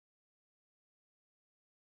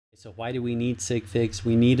So why do we need sig figs?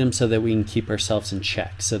 We need them so that we can keep ourselves in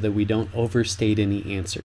check, so that we don't overstate any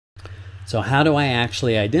answer. So how do I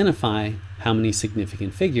actually identify how many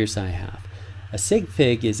significant figures I have? A sig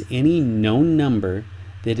fig is any known number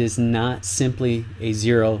that is not simply a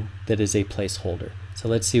zero that is a placeholder. So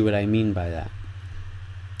let's see what I mean by that.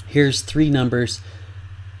 Here's three numbers.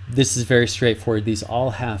 This is very straightforward. These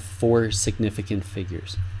all have 4 significant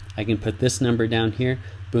figures. I can put this number down here.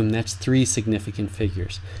 Boom, that's 3 significant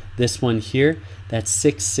figures. This one here, that's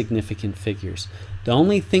 6 significant figures. The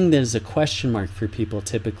only thing that is a question mark for people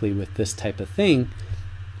typically with this type of thing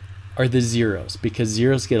are the zeros, because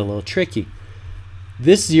zeros get a little tricky.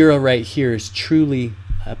 This 0 right here is truly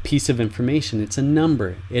a piece of information. It's a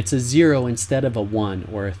number. It's a 0 instead of a 1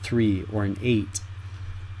 or a 3 or an 8.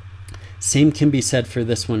 Same can be said for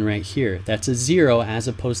this one right here. That's a 0 as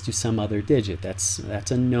opposed to some other digit. That's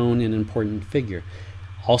a known and important figure.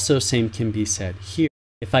 Also, same can be said here.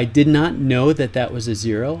 If I did not know that that was a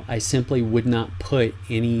 0, I simply would not put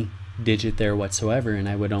any digit there whatsoever, and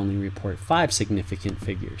I would only report 5 significant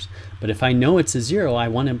figures. But if I know it's a 0, I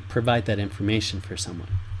want to provide that information for someone.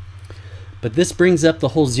 But this brings up the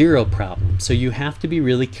whole 0 problem, so you have to be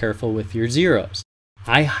really careful with your zeros.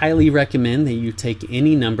 I highly recommend that you take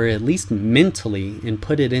any number, at least mentally, and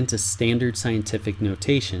put it into standard scientific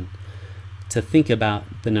notation to think about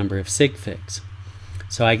the number of sig figs.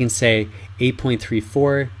 So I can say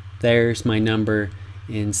 8.34, there's my number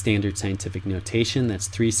in standard scientific notation, that's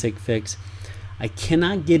 3 sig figs. I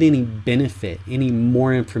cannot get any benefit, any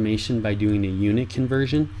more information by doing a unit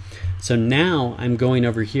conversion. So now I'm going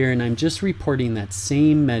over here and I'm just reporting that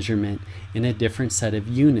same measurement in a different set of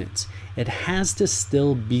units. It has to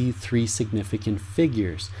still be 3 significant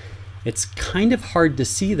figures. It's kind of hard to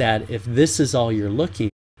see that if this is all you're looking,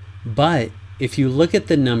 but if you look at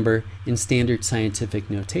the number in standard scientific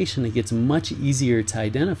notation, it gets much easier to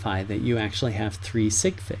identify that you actually have 3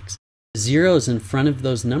 sig figs. Zeros in front of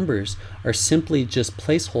those numbers are simply just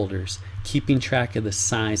placeholders, keeping track of the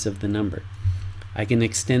size of the number. I can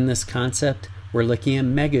extend this concept. We're looking at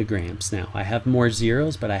megagrams now. I have more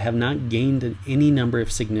zeros, but I have not gained any number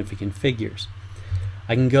of significant figures.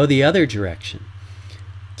 I can go the other direction.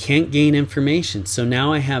 Can't gain information, so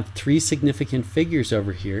now I have 3 significant figures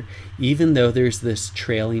over here, even though there's this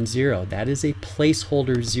trailing 0. That is a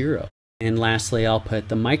placeholder 0. And lastly, I'll put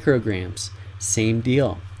the micrograms. Same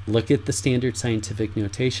deal. Look at the standard scientific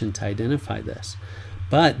notation to identify this.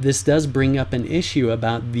 But this does bring up an issue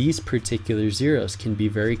about these particular zeros. Can be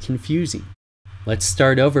very confusing. Let's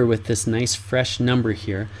start over with this nice fresh number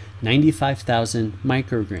here, 95,000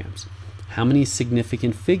 micrograms. How many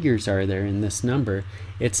significant figures are there in this number?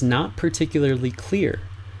 It's not particularly clear.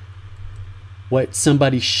 What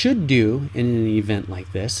somebody should do in an event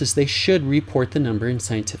like this is they should report the number in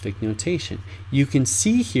scientific notation. You can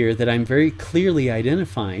see here that I'm very clearly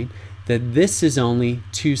identifying that this is only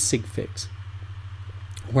 2 sig figs.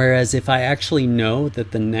 Whereas if I actually know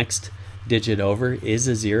that the next digit over is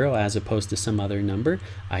a 0 as opposed to some other number,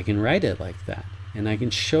 I can write it like that. And I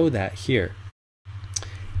can show that here.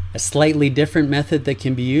 A slightly different method that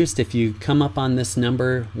can be used if you come up on this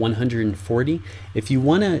number 140, if you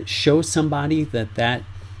want to show somebody that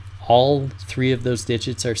all 3 of those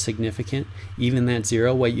digits are significant, even that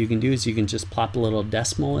 0, what you can do is you can just plop a little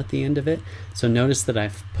decimal at the end of it. So notice that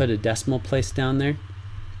I've put a decimal place down there.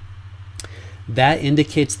 That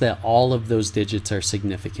indicates that all of those digits are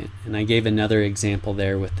significant. And I gave another example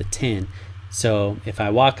there with the 10. So if I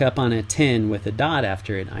walk up on a 10 with a dot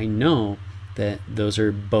after it, I know that those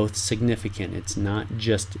are both significant. It's not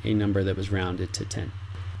just a number that was rounded to 10.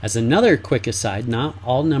 As another quick aside, not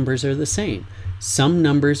all numbers are the same. Some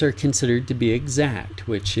numbers are considered to be exact,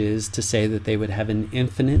 which is to say that they would have an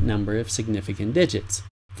infinite number of significant digits.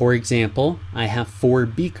 For example, I have 4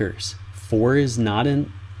 beakers. 4 is not a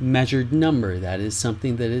measured number. That is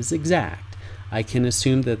something that is exact. I can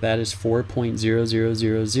assume that that is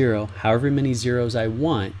 4.0000, however many zeros I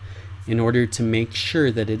want, in order to make sure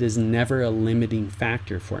that it is never a limiting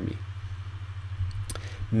factor for me.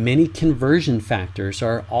 Many conversion factors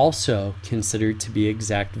are also considered to be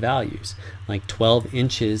exact values, like 12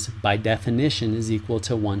 inches by definition is equal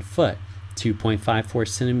to 1 foot, 2.54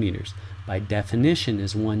 centimeters by definition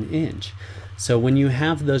is 1 inch. So when you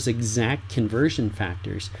have those exact conversion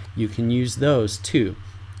factors, you can use those too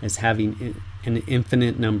as having an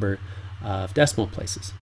infinite number of decimal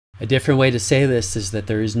places. A different way to say this is that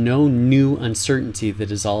there is no new uncertainty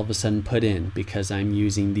that is all of a sudden put in because I'm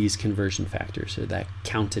using these conversion factors, or that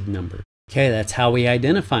counted number. Okay, that's how we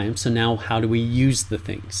identify them. So now how do we use the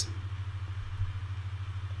things?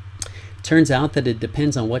 Turns out that it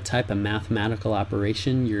depends on what type of mathematical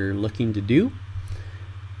operation you're looking to do.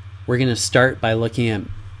 We're going to start by looking at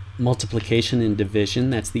multiplication and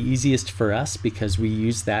division. That's the easiest for us because we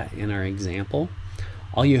use that in our example.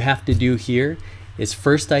 All you have to do here is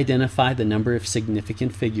first identify the number of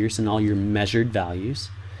significant figures in all your measured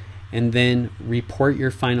values, and then report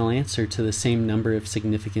your final answer to the same number of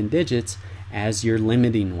significant digits as your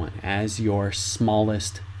limiting one, as your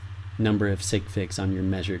smallest number of sig figs on your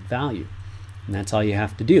measured value. And that's all you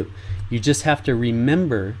have to do. You just have to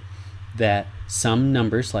remember that some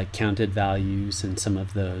numbers, like counted values and some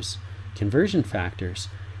of those conversion factors,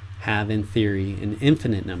 have in theory an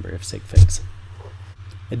infinite number of sig figs.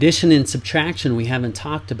 Addition and subtraction we haven't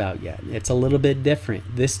talked about yet. It's a little bit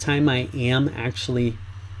different. This time I am actually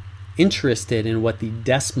interested in what the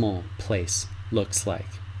decimal place looks like.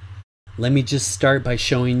 Let me just start by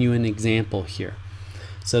showing you an example here.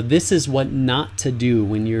 So this is what not to do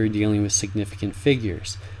when you're dealing with significant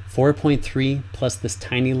figures. 4.3 plus this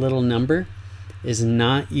tiny little number is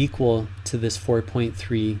not equal to this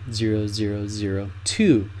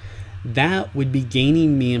 4.30002. That would be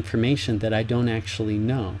gaining me information that I don't actually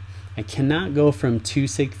know. I cannot go from 2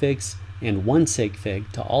 sig figs and 1 sig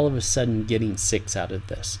fig to all of a sudden getting 6 out of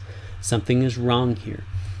this. Something is wrong here.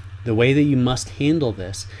 The way that you must handle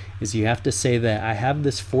this is you have to say that I have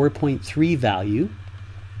this 4.3 value,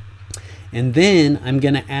 and then I'm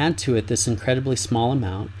going to add to it this incredibly small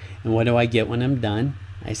amount. And what do I get when I'm done?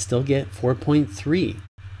 I still get 4.3.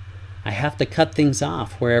 I have to cut things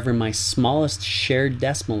off wherever my smallest shared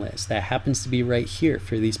decimal is. That happens to be right here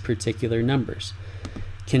for these particular numbers.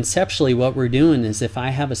 Conceptually, what we're doing is if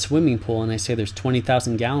I have a swimming pool and I say there's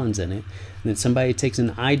 20,000 gallons in it, and then somebody takes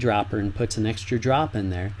an eyedropper and puts an extra drop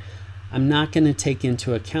in there, I'm not going to take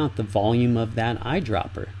into account the volume of that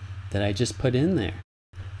eyedropper that I just put in there.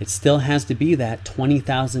 It still has to be that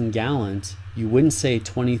 20,000 gallons. You wouldn't say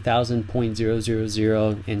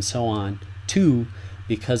 20,000.000 and so on, 2,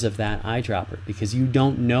 because of that eyedropper, because you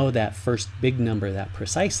don't know that first big number that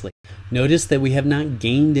precisely. Notice that we have not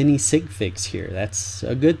gained any sig figs here. That's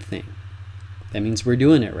a good thing. That means we're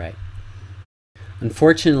doing it right.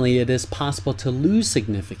 Unfortunately, it is possible to lose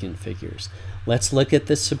significant figures. Let's look at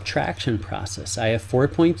the subtraction process. I have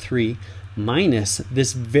 4.3 minus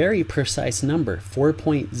this very precise number,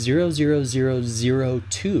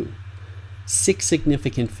 4.00002. 6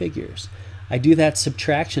 significant figures. I do that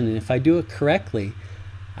subtraction, and if I do it correctly,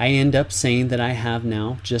 I end up saying that I have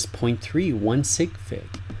now just 0.3, 1 sig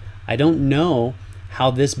fig. I don't know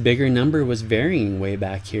how this bigger number was varying way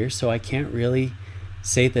back here, so I can't really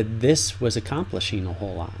say that this was accomplishing a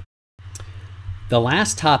whole lot. The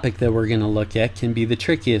last topic that we're going to look at can be the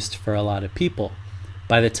trickiest for a lot of people.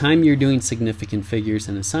 By the time you're doing significant figures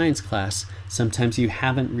in a science class, sometimes you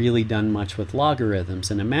haven't really done much with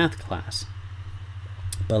logarithms in a math class.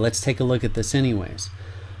 But let's take a look at this anyways.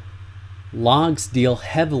 Logs deal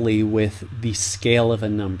heavily with the scale of a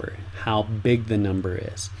number, how big the number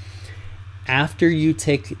is. After you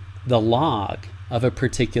take the log of a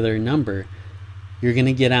particular number, you're going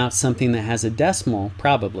to get out something that has a decimal,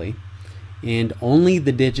 probably, and only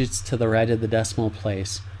the digits to the right of the decimal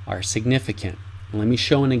place are significant. Let me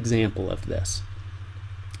show an example of this.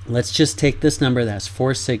 Let's just take this number that has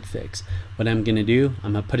 4 sig figs. What I'm going to do,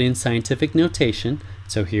 I'm going to put in scientific notation.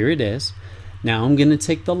 So here it is. Now I'm going to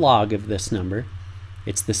take the log of this number.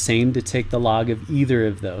 It's the same to take the log of either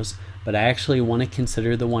of those, but I actually want to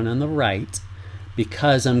consider the one on the right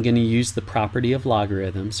because I'm going to use the property of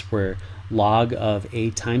logarithms where log of a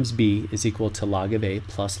times b is equal to log of a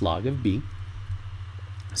plus log of b.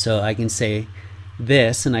 So I can say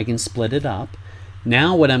this and I can split it up.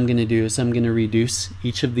 Now what I'm going to do is I'm going to reduce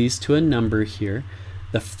each of these to a number here.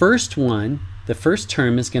 The first one, the first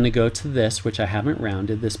term is going to go to this, which I haven't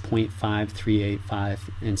rounded, this 0.5385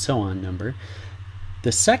 and so on number.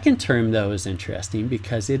 The second term, though, is interesting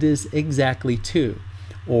because it is exactly 2,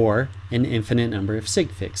 or an infinite number of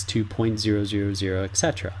sig figs, 2.000,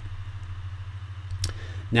 etc.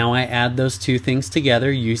 Now I add those two things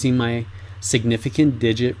together using my significant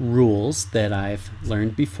digit rules that I've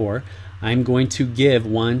learned before. I'm going to give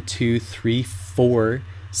 1, 2, 3, 4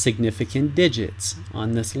 significant digits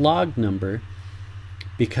on this log number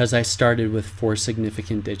because I started with 4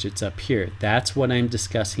 significant digits up here. That's what I'm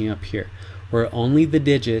discussing up here, where only the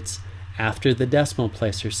digits after the decimal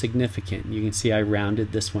place are significant. You can see I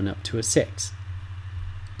rounded this one up to a 6.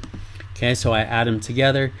 Okay, so I add them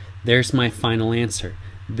together. There's my final answer.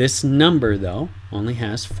 This number, though, only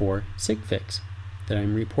has 4 sig figs that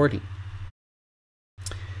I'm reporting.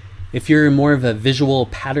 If you're more of a visual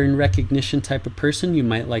pattern recognition type of person, you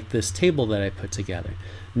might like this table that I put together.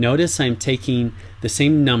 Notice I'm taking the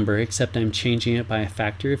same number, except I'm changing it by a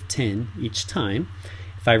factor of 10 each time.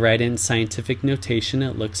 If I write in scientific notation,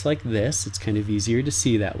 it looks like this. It's kind of easier to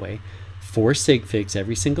see that way. 4 sig figs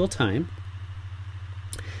every single time.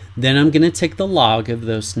 Then I'm going to take the log of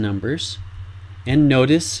those numbers, and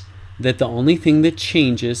notice that the only thing that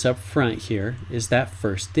changes up front here is that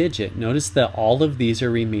first digit. Notice that all of these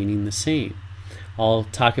are remaining the same. I'll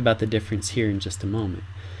talk about the difference here in just a moment.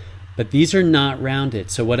 But these are not rounded,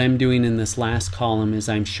 so what I'm doing in this last column is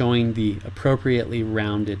I'm showing the appropriately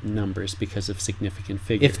rounded numbers because of significant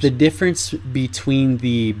figures. If the difference between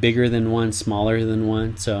the bigger than 1, smaller than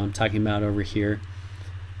 1, so I'm talking about over here,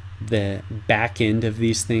 the back end of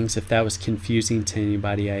these things, if that was confusing to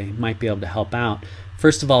anybody, I might be able to help out.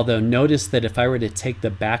 First of all, though, notice that if I were to take the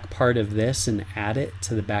back part of this and add it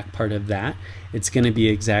to the back part of that, it's going to be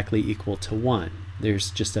exactly equal to 1.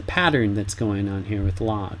 There's just a pattern that's going on here with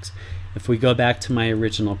logs. If we go back to my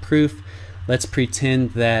original proof, let's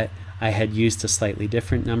pretend that I had used a slightly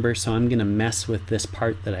different number, so I'm going to mess with this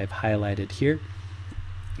part that I've highlighted here.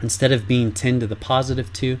 Instead of being 10 to the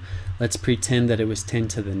positive 2, let's pretend that it was 10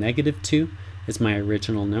 to the negative 2 as my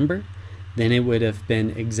original number. Then it would have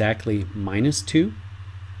been exactly -2,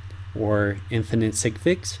 or infinite sig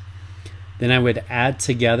figs. Then I would add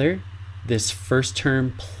together this first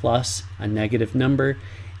term plus a negative number,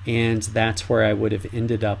 and that's where I would have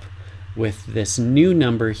ended up with this new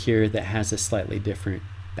number here that has a slightly different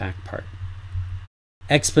back part.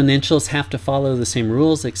 Exponentials have to follow the same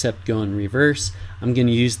rules except go in reverse. I'm going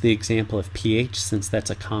to use the example of pH since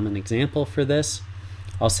that's a common example for this.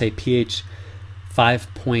 I'll say pH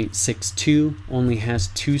 5.62 only has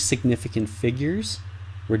 2 significant figures.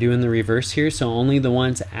 We're doing the reverse here, so only the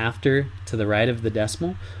ones after to the right of the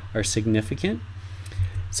decimal are significant.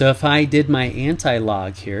 So if I did my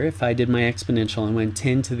anti-log here, if I did my exponential and went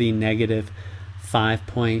 10 to the negative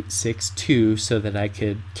 5.62 so that I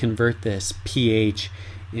could convert this pH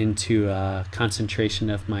into a concentration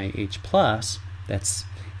of my H+, that's,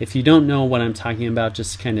 if you don't know what I'm talking about,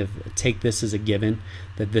 just kind of take this as a given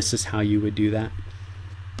that this is how you would do that.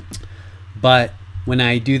 But when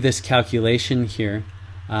I do this calculation here,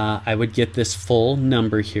 I would get this full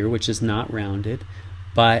number here, which is not rounded.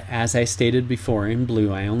 But as I stated before in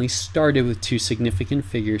blue, I only started with 2 significant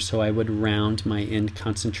figures, so I would round my end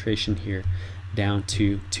concentration here down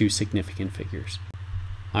to 2 significant figures.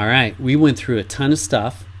 All right, we went through a ton of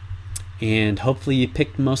stuff, and hopefully you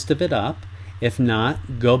picked most of it up. If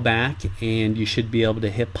not, go back and you should be able to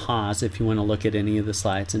hit pause if you want to look at any of the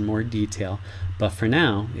slides in more detail. But for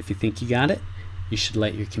now, if you think you got it, you should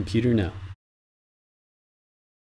let your computer know.